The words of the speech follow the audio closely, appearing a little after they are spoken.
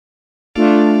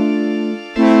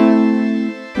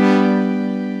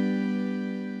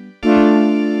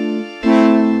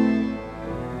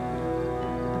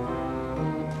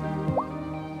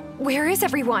Where is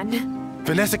everyone?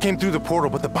 Vanessa came through the portal,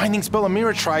 but the binding spell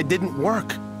Amira tried didn't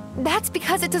work. That's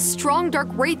because it's a strong dark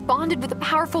wraith bonded with a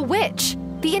powerful witch.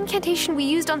 The incantation we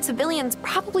used on civilians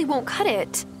probably won't cut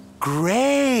it.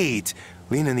 Great!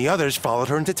 Lena and the others followed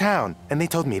her into town, and they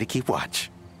told me to keep watch.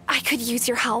 I could use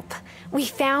your help. We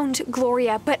found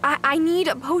Gloria, but I need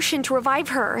a potion to revive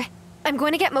her. I'm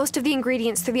going to get most of the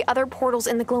ingredients through the other portals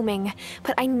in the gloaming,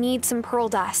 but I need some pearl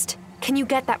dust. Can you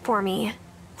get that for me?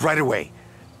 Right away.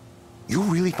 You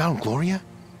really found Gloria?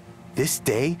 This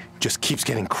day just keeps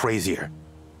getting crazier.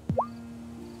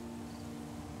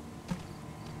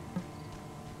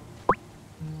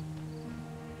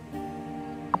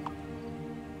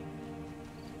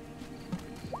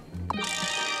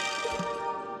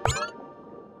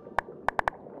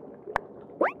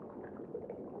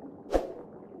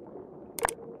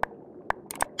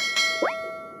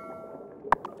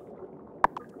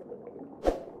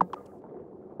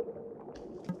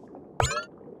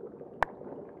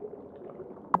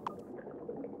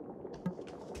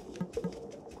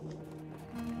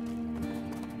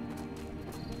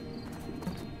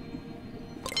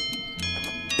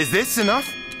 Is this enough?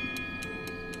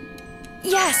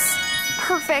 Yes!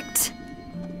 Perfect!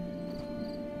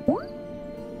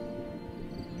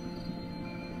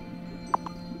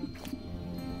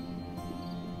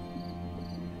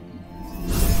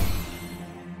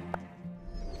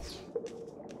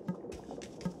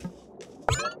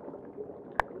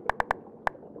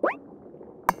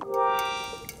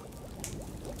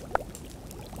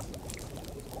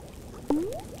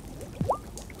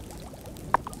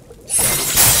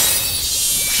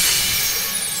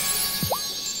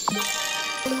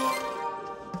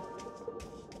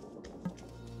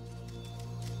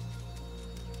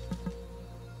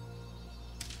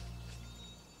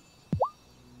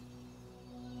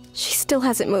 She still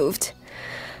hasn't moved,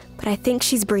 but I think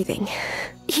she's breathing.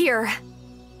 Here.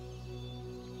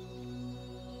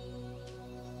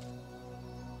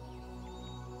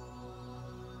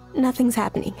 Nothing's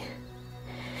happening.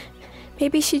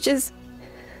 Maybe she just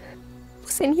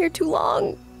was in here too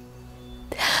long.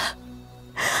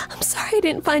 I'm sorry I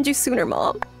didn't find you sooner,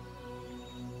 Mom.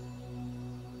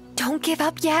 Don't give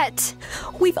up yet.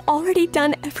 We've already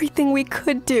done everything we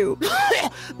could do.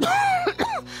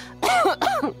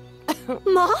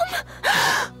 Mom?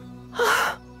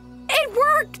 It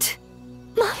worked!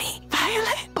 Mommy.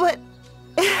 Violet? But...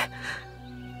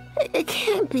 it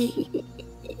can't be.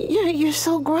 You're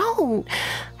so grown.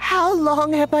 How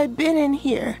long have I been in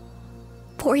here?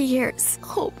 4 years.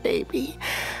 Oh, baby.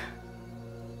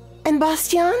 And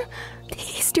Bastian?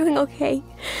 He's doing okay.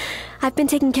 I've been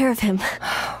taking care of him.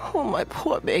 Oh, my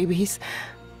poor babies.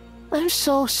 I'm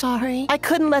so sorry. I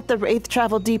couldn't let the Wraith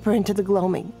travel deeper into the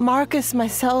gloaming. Marcus,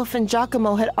 myself, and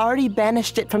Giacomo had already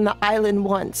banished it from the island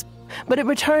once, but it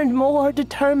returned more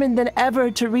determined than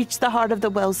ever to reach the heart of the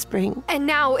wellspring. And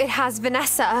now it has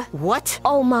Vanessa. What?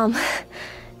 Oh, Mom.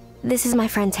 This is my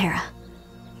friend Tara.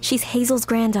 She's Hazel's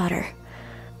granddaughter.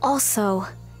 Also,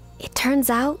 it turns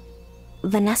out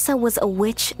Vanessa was a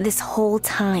witch this whole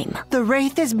time. The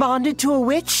Wraith is bonded to a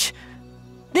witch?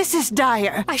 This is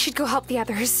dire. I should go help the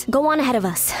others. Go on ahead of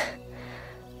us.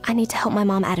 I need to help my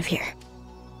mom out of here.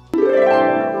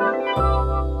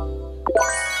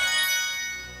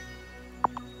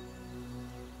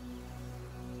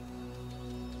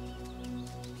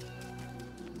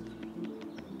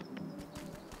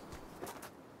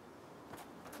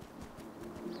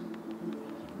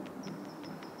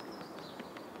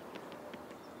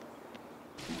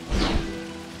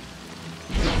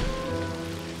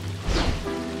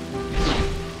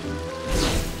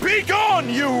 Begone,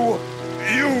 you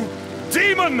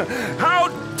demon! How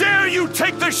dare you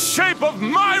take the shape of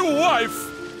my wife!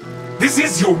 This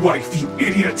is your wife, you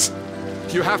idiot!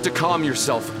 You have to calm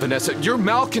yourself, Vanessa. Your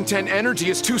malcontent energy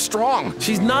is too strong.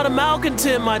 She's not a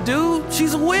malcontent, my dude.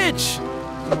 She's a witch.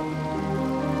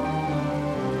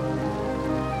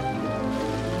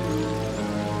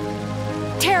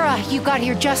 Tara, you got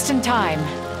here just in time.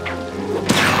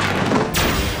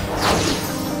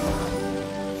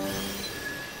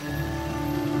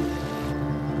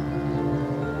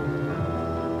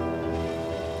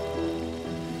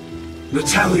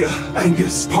 Natalia,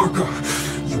 Angus, Parker,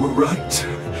 you were right.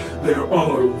 There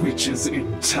are witches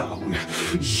in town.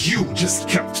 You just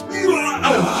kept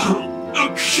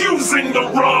accusing the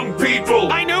wrong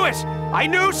people! I knew it! I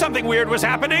knew something weird was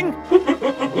happening!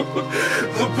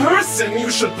 The person you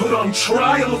should put on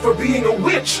trial for being a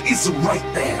witch is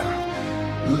right there.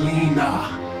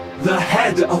 Lena, the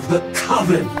head of the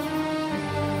coven.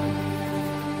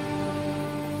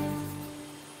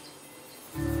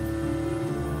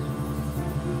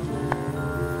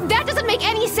 That doesn't make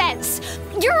any sense!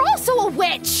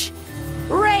 witch!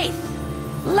 Wraith,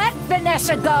 let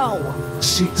Vanessa go!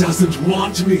 She doesn't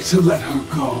want me to let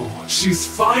her go. She's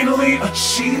finally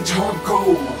achieved her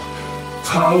goal.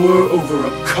 Power over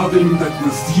a coven that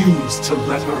refused to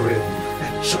let her in.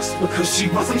 And just because she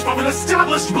wasn't from an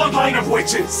established bloodline of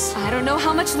witches! I don't know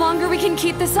how much longer we can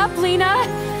keep this up, Lena.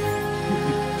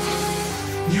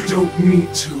 You don't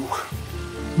need to.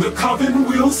 The coven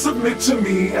will submit to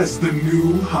me as the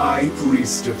new High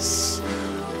Priestess.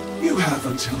 You have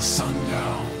until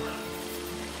sundown.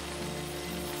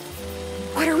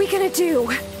 What are we gonna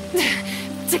do?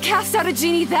 To cast out a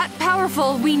genie that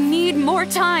powerful, we need more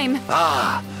time.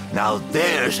 Ah, now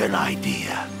there's an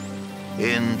idea.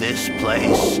 In this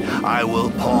place, I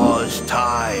will pause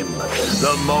time.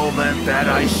 The moment that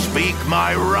I speak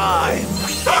my rhyme.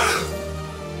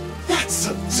 That's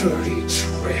a dirty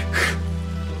trick.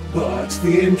 But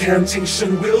the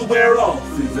incantation will wear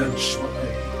off eventually.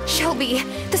 Shelby,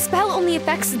 the spell only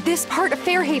affects this part of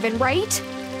Fairhaven, right?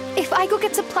 If I go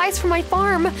get supplies for my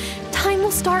farm, time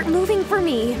will start moving for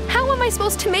me. How am I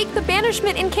supposed to make the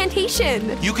banishment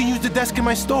incantation? You can use the desk in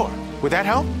my store. Would that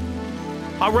help?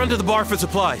 I'll run to the bar for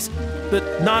supplies.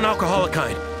 The non-alcoholic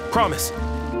kind. Promise.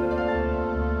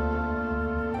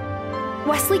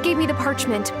 Wesley gave me the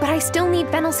parchment, but I still need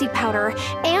fennel seed powder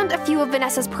and a few of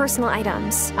Vanessa's personal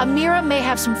items. Amira may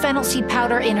have some fennel seed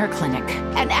powder in her clinic.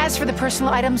 And as for the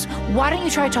personal items, why don't you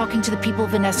try talking to the people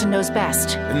Vanessa knows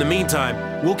best? In the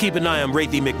meantime, we'll keep an eye on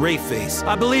Wraithy McWraithface.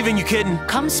 I believe in you, kitten.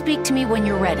 Come speak to me when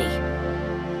you're ready.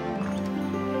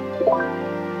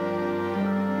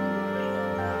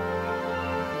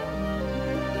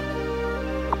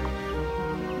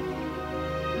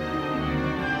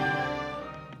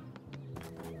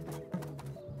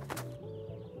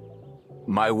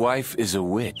 My wife is a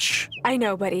witch. I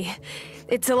know, buddy.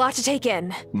 It's a lot to take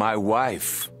in. My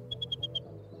wife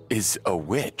is a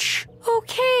witch.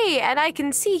 Okay, and I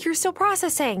can see you're still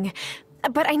processing.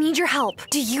 But I need your help.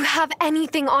 Do you have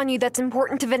anything on you that's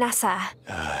important to Vanessa?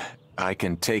 I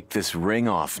can take this ring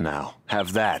off now.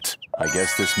 Have that. I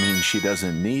guess this means she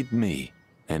doesn't need me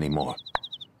anymore.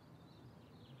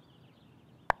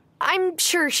 I'm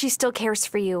sure she still cares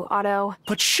for you, Otto.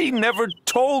 But she never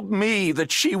told me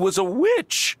that she was a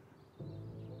witch.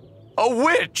 A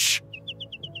witch!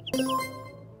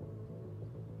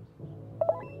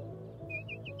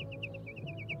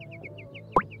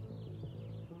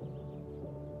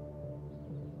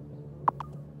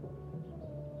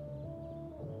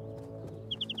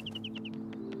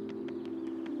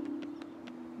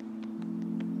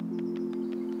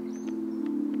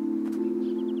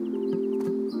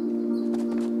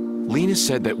 Lena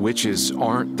said that witches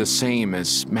aren't the same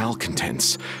as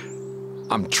malcontents.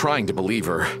 I'm trying to believe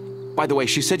her. By the way,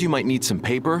 she said you might need some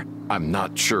paper. I'm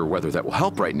not sure whether that will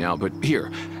help right now, but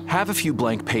here, have a few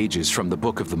blank pages from the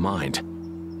Book of the Mind.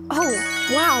 Oh,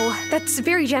 wow. That's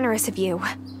very generous of you.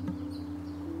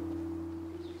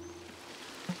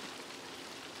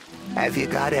 Have you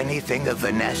got anything of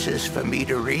Vanessa's for me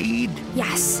to read?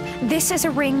 Yes, this is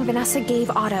a ring Vanessa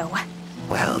gave Otto.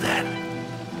 Well then.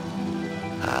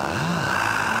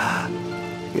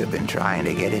 You've been trying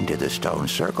to get into the stone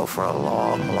circle for a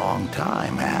long, long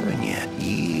time, haven't you?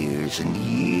 Years and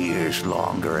years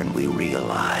longer, and we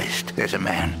realized there's a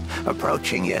man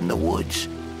approaching you in the woods.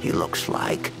 He looks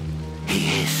like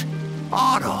he is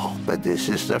Otto, but this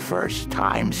is the first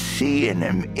time seeing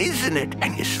him, isn't it?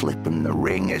 And you slip him the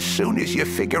ring as soon as you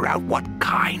figure out what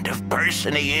kind of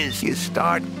person he is. You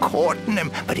start courting him,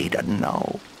 but he doesn't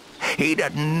know. He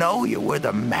doesn't know you were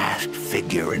the masked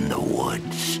figure in the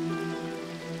woods.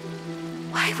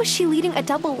 Why was she leading a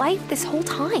double life this whole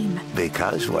time?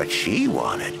 Because what she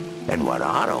wanted and what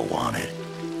Otto wanted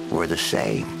were the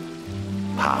same.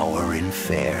 Power in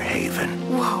Fairhaven.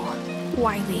 Whoa,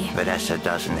 Wylde. Vanessa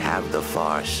doesn't have the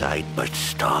far sight, but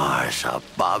stars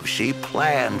above. She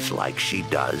plans like she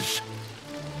does.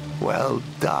 Well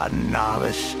done,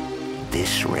 novice.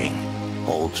 This ring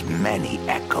holds many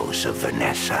echoes of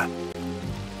Vanessa.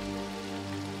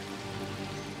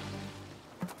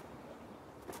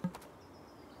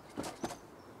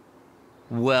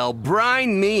 Well,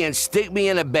 brine me and stick me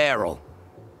in a barrel.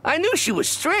 I knew she was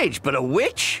strange, but a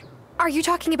witch? Are you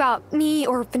talking about me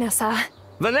or Vanessa?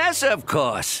 Vanessa, of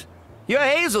course. You're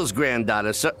Hazel's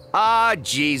granddaughter, so... Ah,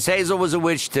 geez, Hazel was a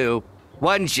witch too,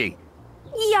 wasn't she?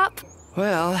 Yup.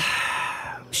 Well,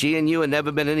 she and you have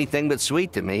never been anything but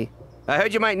sweet to me. I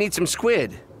heard you might need some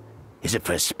squid. Is it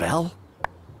for a spell?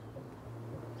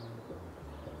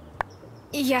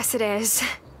 Yes, it is.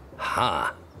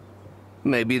 Huh.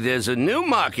 Maybe there's a new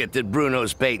market that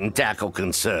Bruno's bait and tackle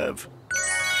can serve.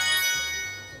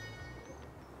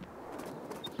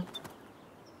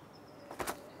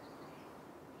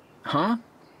 Huh?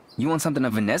 You want something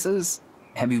of Vanessa's?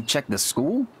 Have you checked the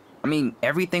school? I mean,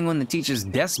 everything on the teacher's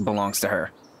desk belongs to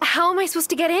her. How am I supposed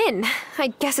to get in? I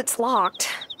guess it's locked.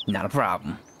 Not a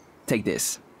problem. Take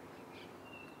this.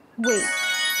 Wait,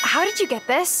 how did you get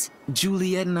this?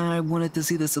 Juliet and I wanted to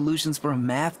see the solutions for a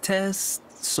math test,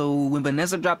 so when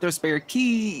Vanessa dropped her spare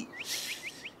key...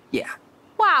 Yeah.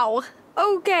 Wow,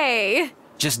 okay.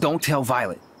 Just don't tell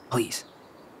Violet, please.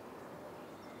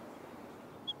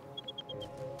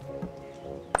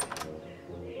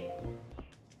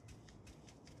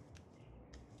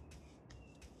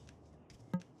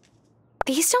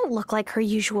 These don't look like her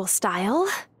usual style.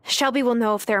 Shelby will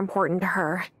know if they're important to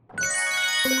her.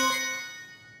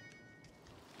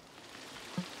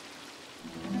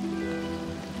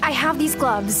 I have these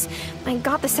gloves. I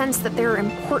got the sense that they're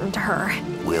important to her.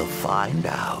 We'll find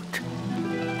out.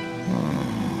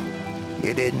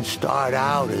 You didn't start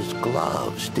out as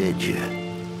gloves, did you?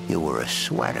 You were a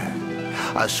sweater.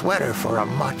 A sweater for a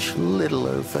much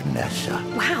littler Vanessa.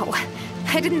 Wow,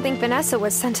 I didn't think Vanessa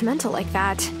was sentimental like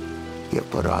that. You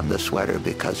put on the sweater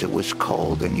because it was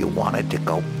cold and you wanted to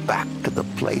go back to the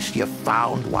place you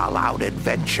found while out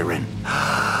adventuring.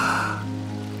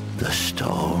 The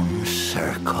stone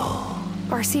circle.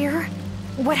 Barseer,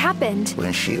 what happened?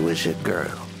 When she was a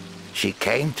girl, she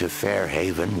came to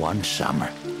Fairhaven one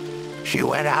summer. She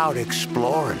went out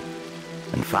exploring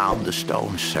and found the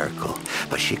stone circle,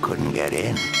 but she couldn't get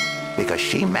in because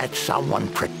she met someone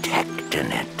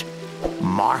protecting it.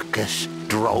 Marcus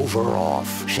drove her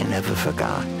off. She never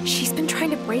forgot. She's been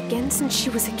trying to break in since she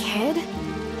was a kid?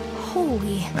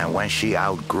 Holy. And when she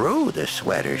outgrew the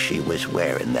sweater she was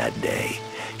wearing that day,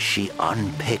 she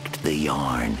unpicked the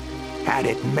yarn, had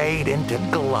it made into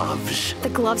gloves. The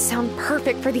gloves sound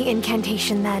perfect for the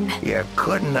incantation then. You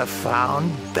couldn't have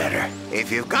found better.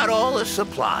 If you've got all the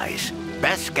supplies,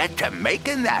 best get to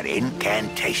making that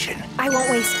incantation. I won't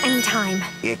waste any time.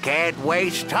 You can't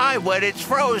waste time when it's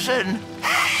frozen.